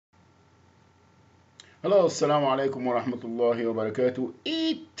Hello, assalamu alaikum wa rahmatullahi wa barakatuh.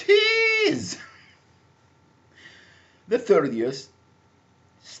 It is the 30th,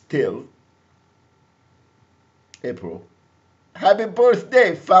 still April. Happy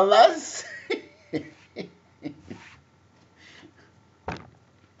birthday, fellas!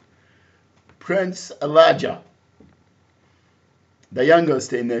 Prince Elijah, the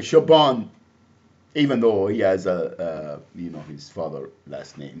youngest in Shaban, even though he has his father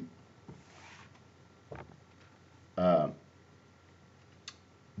last name.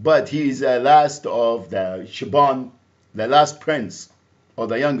 But he's the last of the Shaban, the last prince, or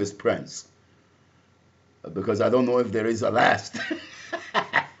the youngest prince, because I don't know if there is a last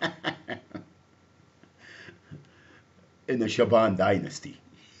in the Shaban dynasty.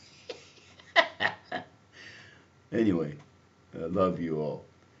 Anyway, I love you all.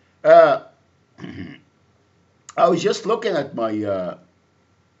 I was just looking at my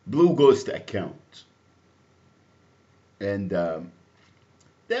Blue Ghost account, and the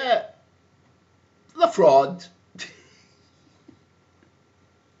fraud,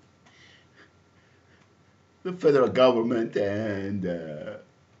 the federal government and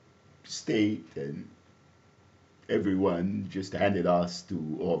state and everyone just handed us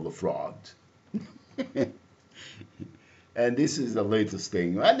to all the fraud. And this is the latest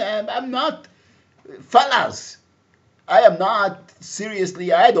thing. And I'm not, fellas, I am not,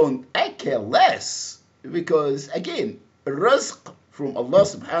 seriously, I care less. Because, again, rizq from Allah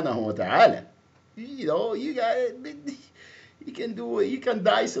subhanahu wa ta'ala. You know, you can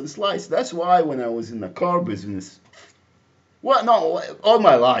dice and slice. That's why when I was in the car business, well, no, all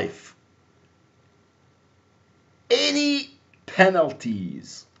my life, any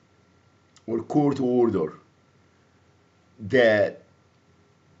penalties or court order that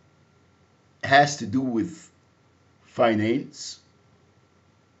has to do with finance,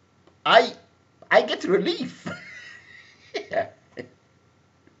 I get relief.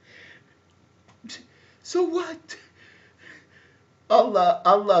 So what? Allah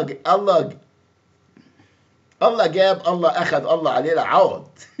gab, Allah akhad, Allah alayla awad.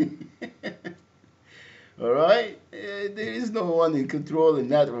 All right? There is no one in control in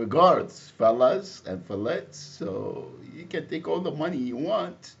that regards, fellas and fellets. So you can take all the money you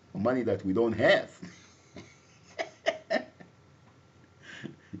want, money that we don't have.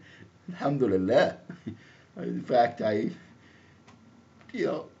 Alhamdulillah. In fact, I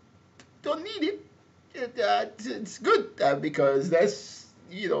don't need it. It's good because that's,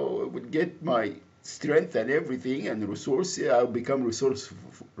 it would get my strength and everything and resources. I'll become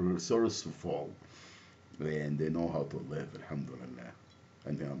resourceful. And they know how to live, alhamdulillah.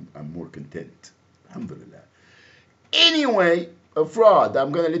 And I'm more content, alhamdulillah. Anyway, a fraud.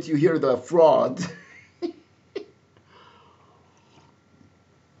 I'm going to let you hear the fraud.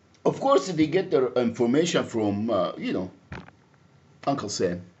 Of course, they get their information from, Uncle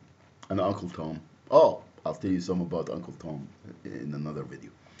Sam and Uncle Tom. Oh, I'll tell you some about Uncle Tom in another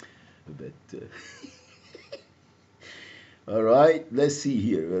video. But, all right, let's see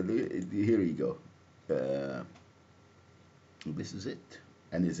here. Here you go. This is it.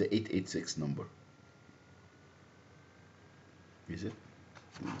 And it's an 886 number. Is it?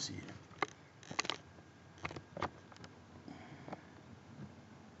 Let me see here.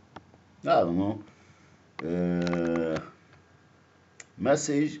 I don't know.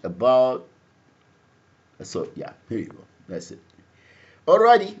 Message about. So yeah, here you go. That's it.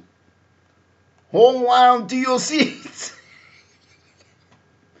 Alrighty. Hold on to your seats.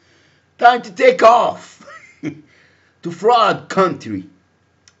 Time to take off to fraud country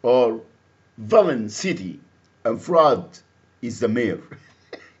or villain city, and fraud is the mayor.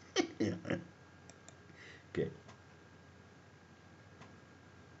 Okay.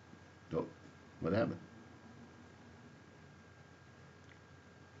 Oh, what happened?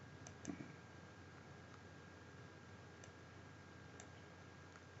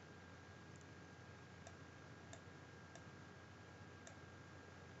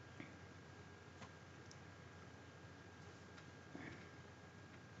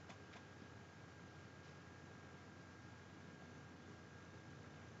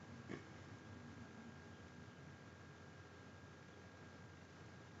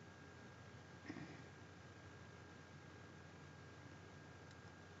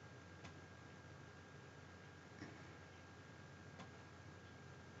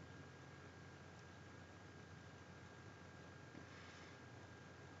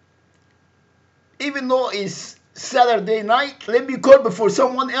 Even though it's Saturday night, let me call before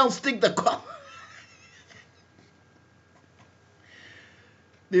someone else take the call.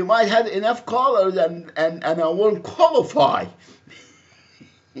 They might have enough callers and I won't qualify.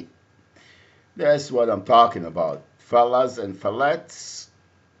 That's what I'm talking about. Fellas and fellets,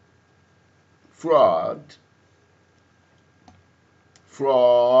 fraud,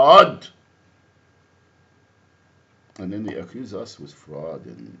 fraud. And then they accuse us with fraud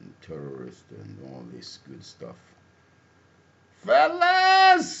and terrorist and all this good stuff.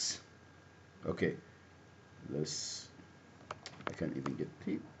 Fellas! Okay, let's. I can't even get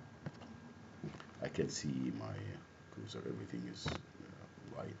tape. I can see my cursor. Everything is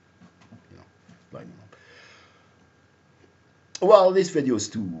light, lighting up. Well, this video is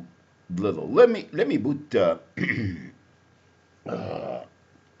too little. Let me put.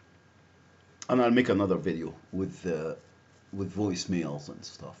 And I'll make another video with voicemails and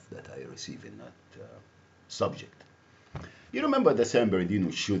stuff that I receive in that subject. You remember the San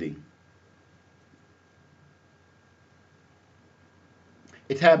Bernardino shooting?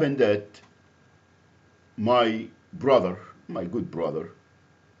 It happened that my brother, my good brother,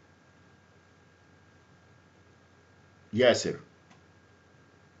 Yasser,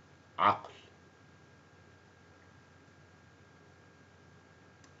 Aql.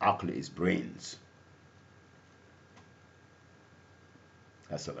 Aql is brains.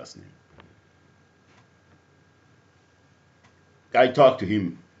 That's the last name. I talked to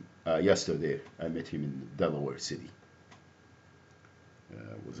him yesterday. I met him in Delaware City.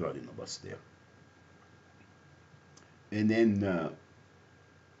 Was riding a bus there. And then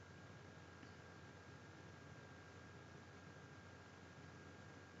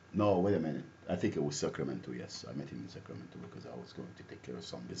no, wait a minute. I think it was Sacramento, yes. I met him in Sacramento because I was going to take care of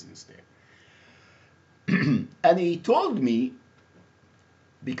some business there. And he told me,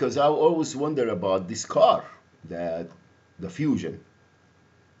 because I always wonder about this car, that the Fusion,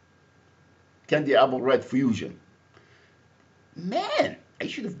 Candy Apple Red Fusion. Man, I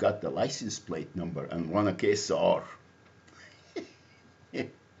should have got the license plate number and run a KSR.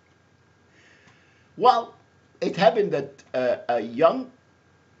 Well, it happened that a young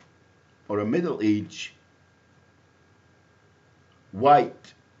or a middle-aged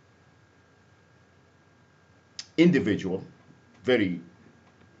white individual, very,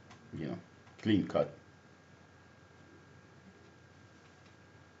 clean cut,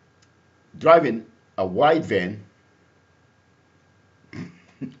 driving a white van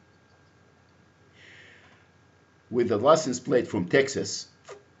with a license plate from Texas,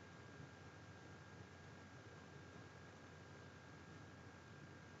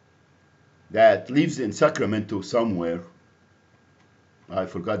 that lives in Sacramento somewhere. I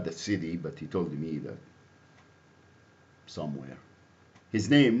forgot the city, but he told me that somewhere. His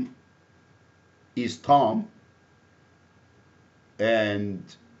name is Tom, and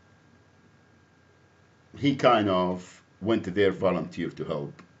he kind of went there, volunteer to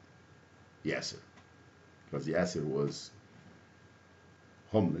help Yasser, because Yasser was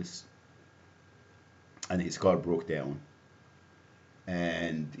homeless and his car broke down,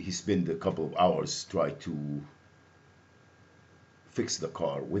 and he spent a couple of hours trying to fix the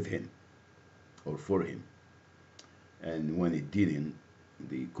car with him or for him, and when it didn't,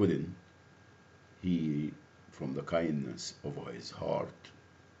 they couldn't, he, from the kindness of his heart,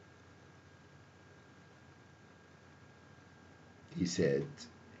 he said,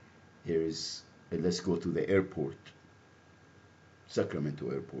 let's go to the airport, Sacramento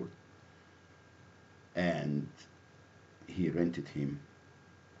airport, and he rented him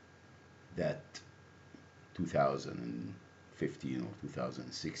that 2015 or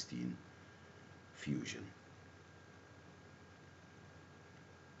 2016 Fusion.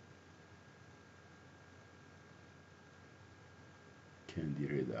 Candy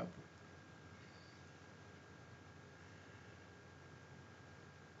red apple.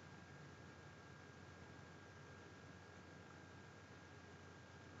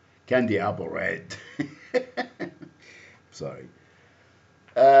 Candy apple red. Sorry.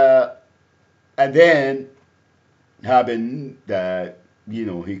 And then happened that,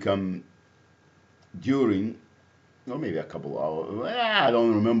 he come during, or maybe a couple hours. I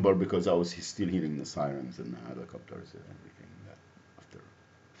don't remember because I was still hearing the sirens and the helicopters and everything after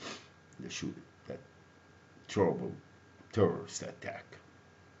the shooting, that terrible terrorist attack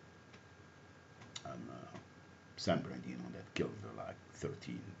on San Bernardino that killed like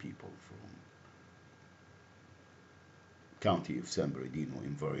 13 people from County of San Bernardino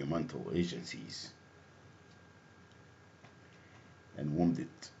environmental agencies and wounded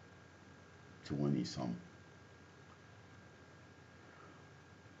 20 some.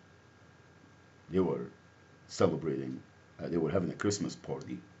 They were celebrating, they were having a Christmas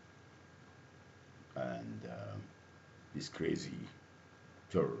party, and this crazy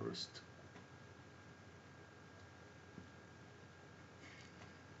terrorist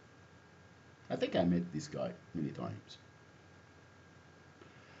I think I met this guy many times.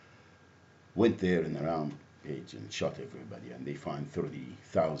 Went there in a rampage and shot everybody, and they find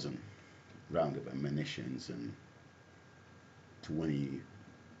 30,000 round of ammunitions and 20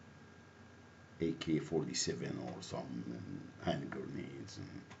 AK-47 or something, and hand grenades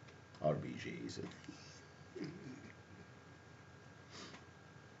and RPGs and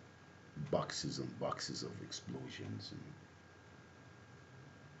boxes and boxes of explosions and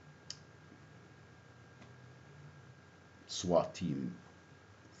SWAT team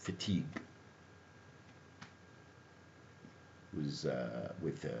fatigue was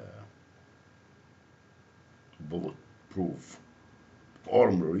with bulletproof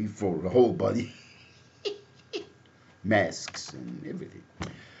armory for the whole body, masks and everything.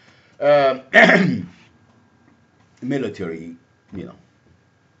 Military, you know,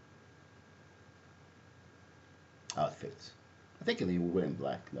 outfits. I think they were wearing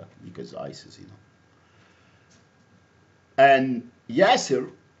black, like, because ISIS, you know. And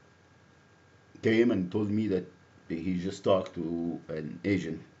Yasser came and told me that he just talked to an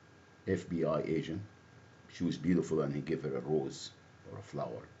agent, FBI agent. She was beautiful, and he gave her a rose or a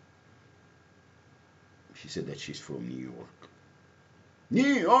flower. She said that she's from New York.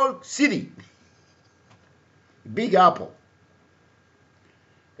 New York City. Big Apple.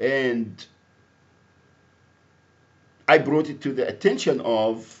 And I brought it to the attention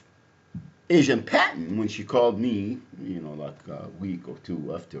of Agent Patton when she called me, you know, like a week or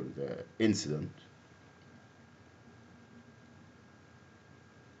two after the incident.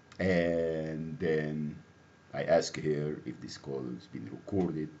 And then I asked her if this call has been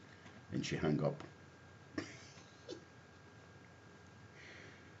recorded, and she hung up.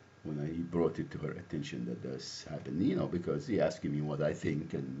 When I brought it to her attention that this happened, you know, because he asked me what I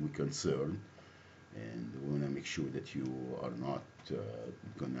think and we're concerned, and we want to make sure that you are not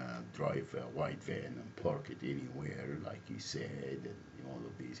gonna drive a white van and park it anywhere, like he said, and all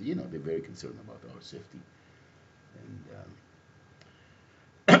of these. You know, they're very concerned about our safety.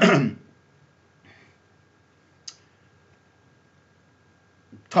 And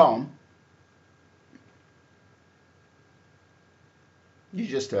Tom, you're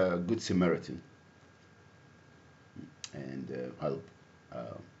just a good Samaritan, and help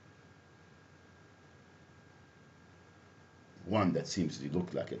one that seems to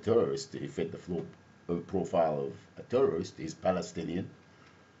look like a terrorist. He fit the profile of a terrorist. He's Palestinian.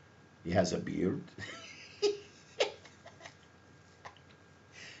 He has a beard.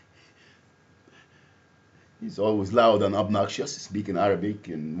 He's always loud and obnoxious, speaking Arabic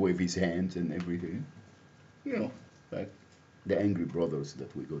and wave his hands and everything. You know, like the angry brothers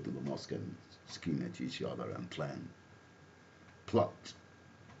that we go to the mosque and scream at each other and plot.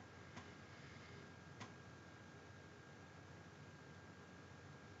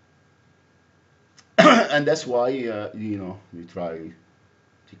 And that's why, you know, we try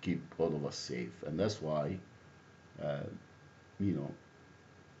to keep all of us safe. And that's why, uh, you know,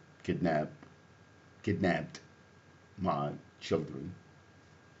 kidnapped my children,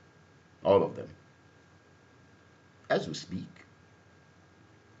 all of them, as we speak,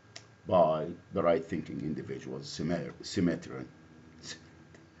 by the right-thinking individuals, Symmetry,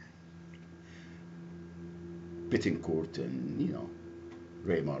 Bittencourt, and, you know,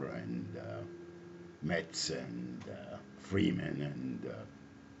 Raymer, and Metz, and Freeman, and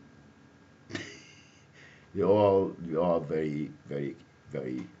they're all very, very,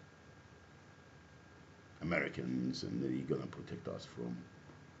 very Americans, and they're gonna protect us from.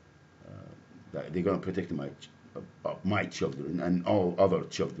 They're gonna protect my children and all other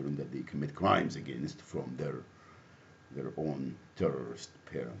children that they commit crimes against from their own terrorist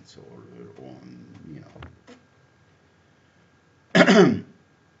parents or their own, you know,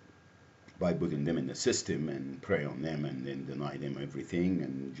 by putting them in the system and prey on them and then deny them everything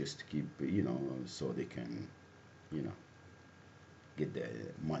and just keep, you know, so they can, you know, get the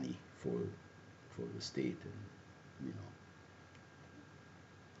money for the state. And, you know,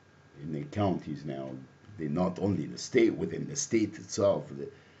 in the counties now, they're not only the state, within the state itself,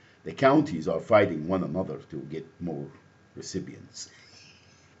 the counties are fighting one another to get more recipients.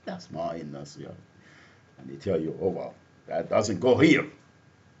 That's mine, that's, yeah. And they tell you, oh, well, that doesn't go here.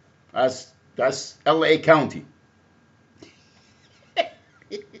 That's LA County.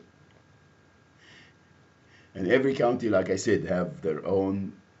 And every county, like I said, have their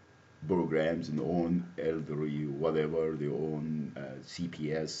own programs and their own elderly, whatever, their own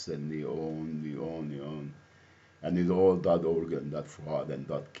CPS, and their own. And it's all .org and .fraud and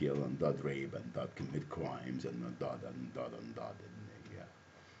 .kill and .rape and .commit crimes and .dot and .dot and .dot and yeah,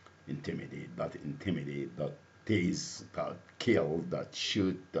 intimidate tased, that killed, that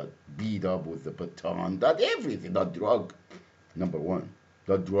shoot, that beat up with the baton, that everything, that drug. Number one,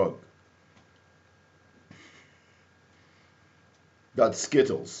 that drug, that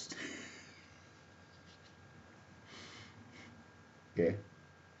Skittles. Okay,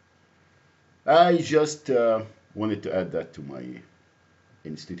 I just wanted to add that to my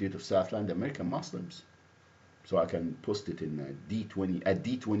Institute of Southland American Muslims, so I can post it in D20 at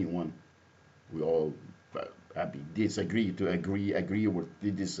D21. We all happy disagree to agree, agree or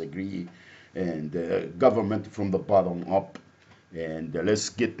disagree, and government from the bottom up, and let's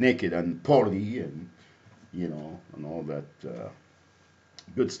get naked and party, and and all that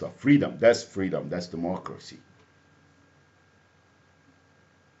good stuff. Freedom, that's freedom, that's democracy.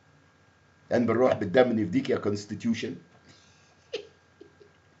 And بنروح بالدم نفديك يا constitution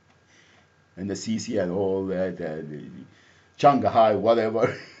and the CC and all that, Shanghai,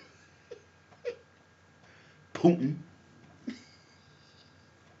 whatever. Putin.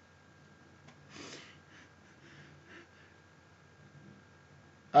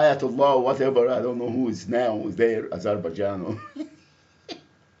 Ayatollah, whatever, I don't know who is now there, Azerbaijan or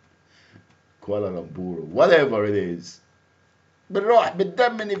Kuala Lumpur, whatever it is. بنروح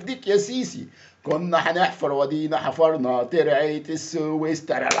بالدم نفديك يا سيسي. كنا هنحفر ودينا حفرنا ترعية السويس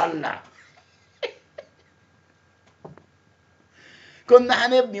ترلالا. كنا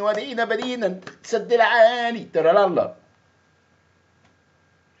هنبني ودينا بدينا سد العالي ترلالا.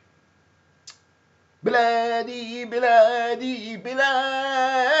 بلادي بلادي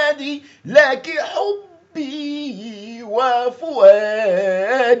بلادي لك حبي وفؤادي.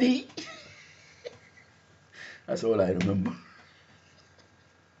 That's all I remember.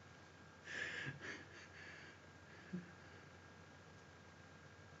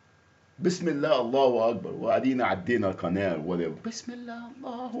 بسم الله الله اكبر وقاعدين عدينا القناه ولا بسم الله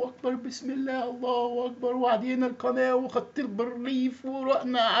الله اكبر بسم الله الله اكبر وعدينا القناه وخدت البرليف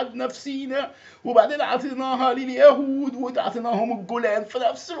ورحنا عدنا في سينا وبعدين عطيناها لليهود وعطيناهم الجولان في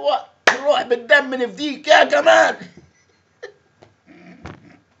نفس الوقت. نروح بالدم نفديك يا جمال.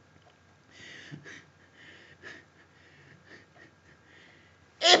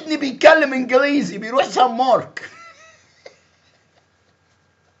 ابني بيتكلم انجليزي بيروح سان مارك.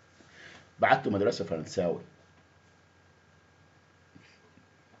 بعته مدرسه فرنساوي.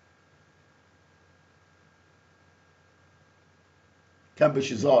 كان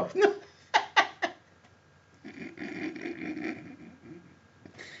بشزار.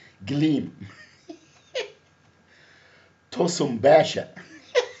 جليم. توسم باشا.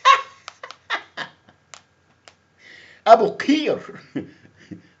 ابو قير.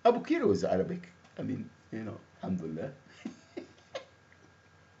 ابو قير was Arabic. I mean, alhamdulillah.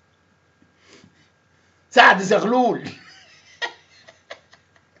 سعد زغلول.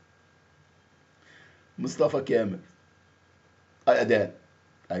 مصطفى كامل. أدان.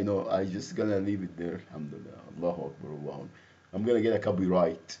 I know, I just gonna leave it there. Alhamdulillah. Allahu Akbar, Allahu Akbar. I'm gonna get a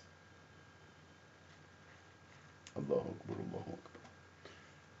copyright. Allahu Akbar, Allahu Akbar.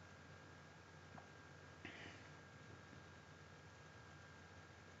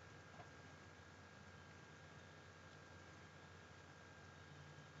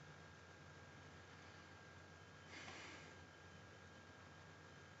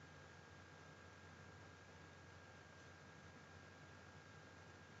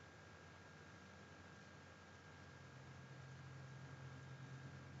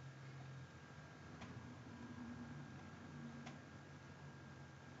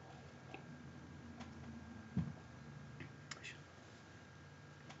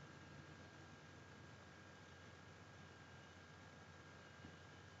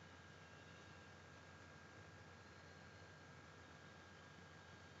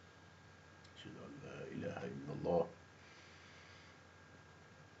 لا إله إلا الله.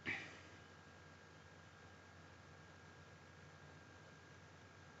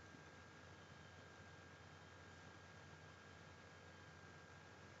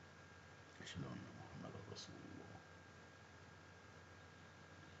 أشهد أن محمد رسول الله.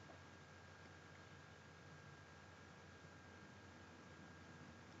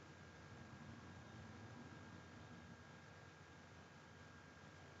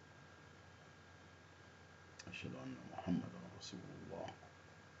 أشهد أن محمد رسول الله.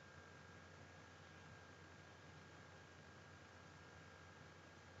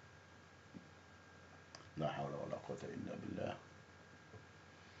 لا حول ولا قوة إلا بالله.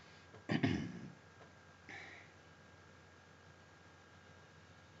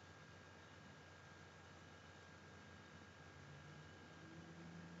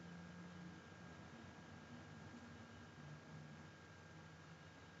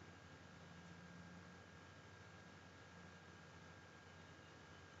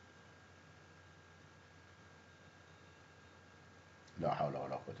 لا حول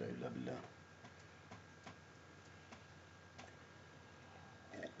ولا قوة إلا بالله.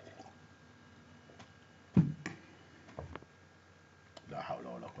 لا حول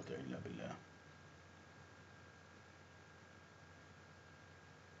ولا قوة إلا بالله.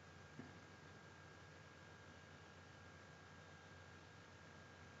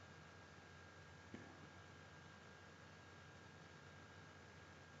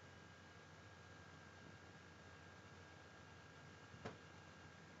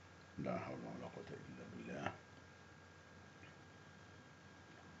 لا حول ولا قوة إلا بالله.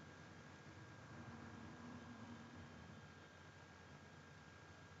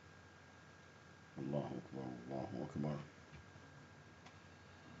 الله أكبر الله أكبر.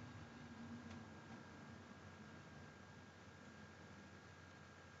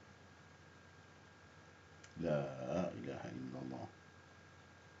 لا إله إلا الله.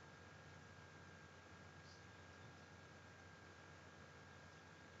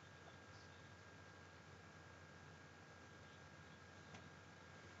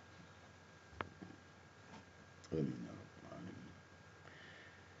 آمين يا رب العالمين.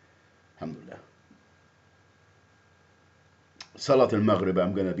 الحمد لله. صلاة المغرب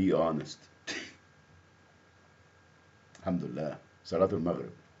I'm gonna be honest. الحمد لله. صلاة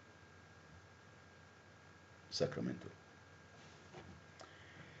المغرب Sacramento.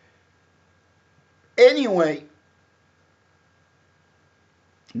 Anyway,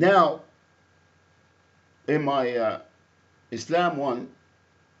 now in my Islam One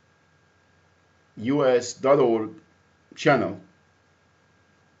US.org channel,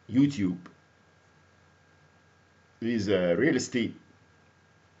 YouTube, is a real estate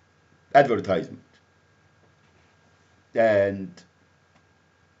advertisement. And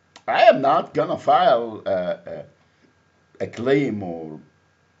I am not gonna file a claim, or,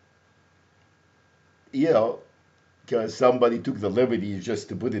 because somebody took the liberty just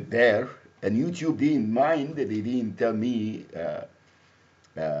to put it there. And YouTube didn't mind, they didn't tell me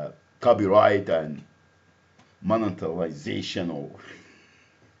copyright and monetization, or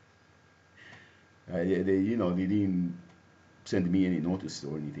they didn't send me any notice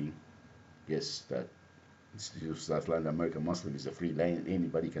or anything. Yes, that it's just that Latin American Muslim is a free land.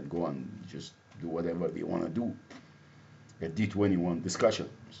 Anybody can go and just do whatever they want to do at D21 discussions.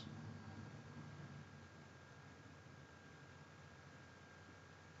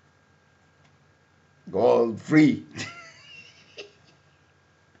 All free.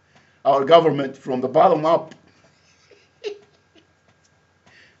 Our government from the bottom up.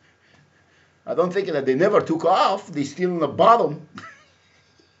 I don't think that they never took off. They still in the bottom.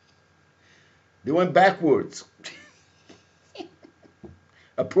 They went backwards.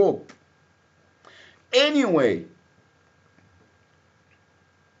 A probe. Anyway,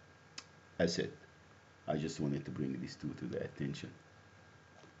 I said, I just wanted to bring these two to the attention.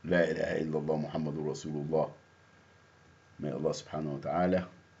 La ilaha illallah Muhammadur Rasulullah. May Allah subhanahu wa ta'ala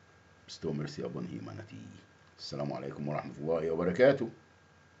bestow mercy upon humanity. Assalamu alaikum wa rahmatullahi wa barakatuh.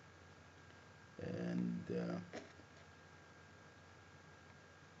 And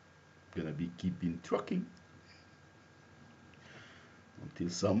gonna be keeping trucking until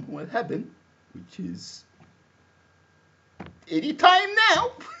something will happen, which is any time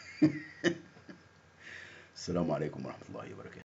now. Assalamu alaikum wa rahmatullahi wa barakatuh.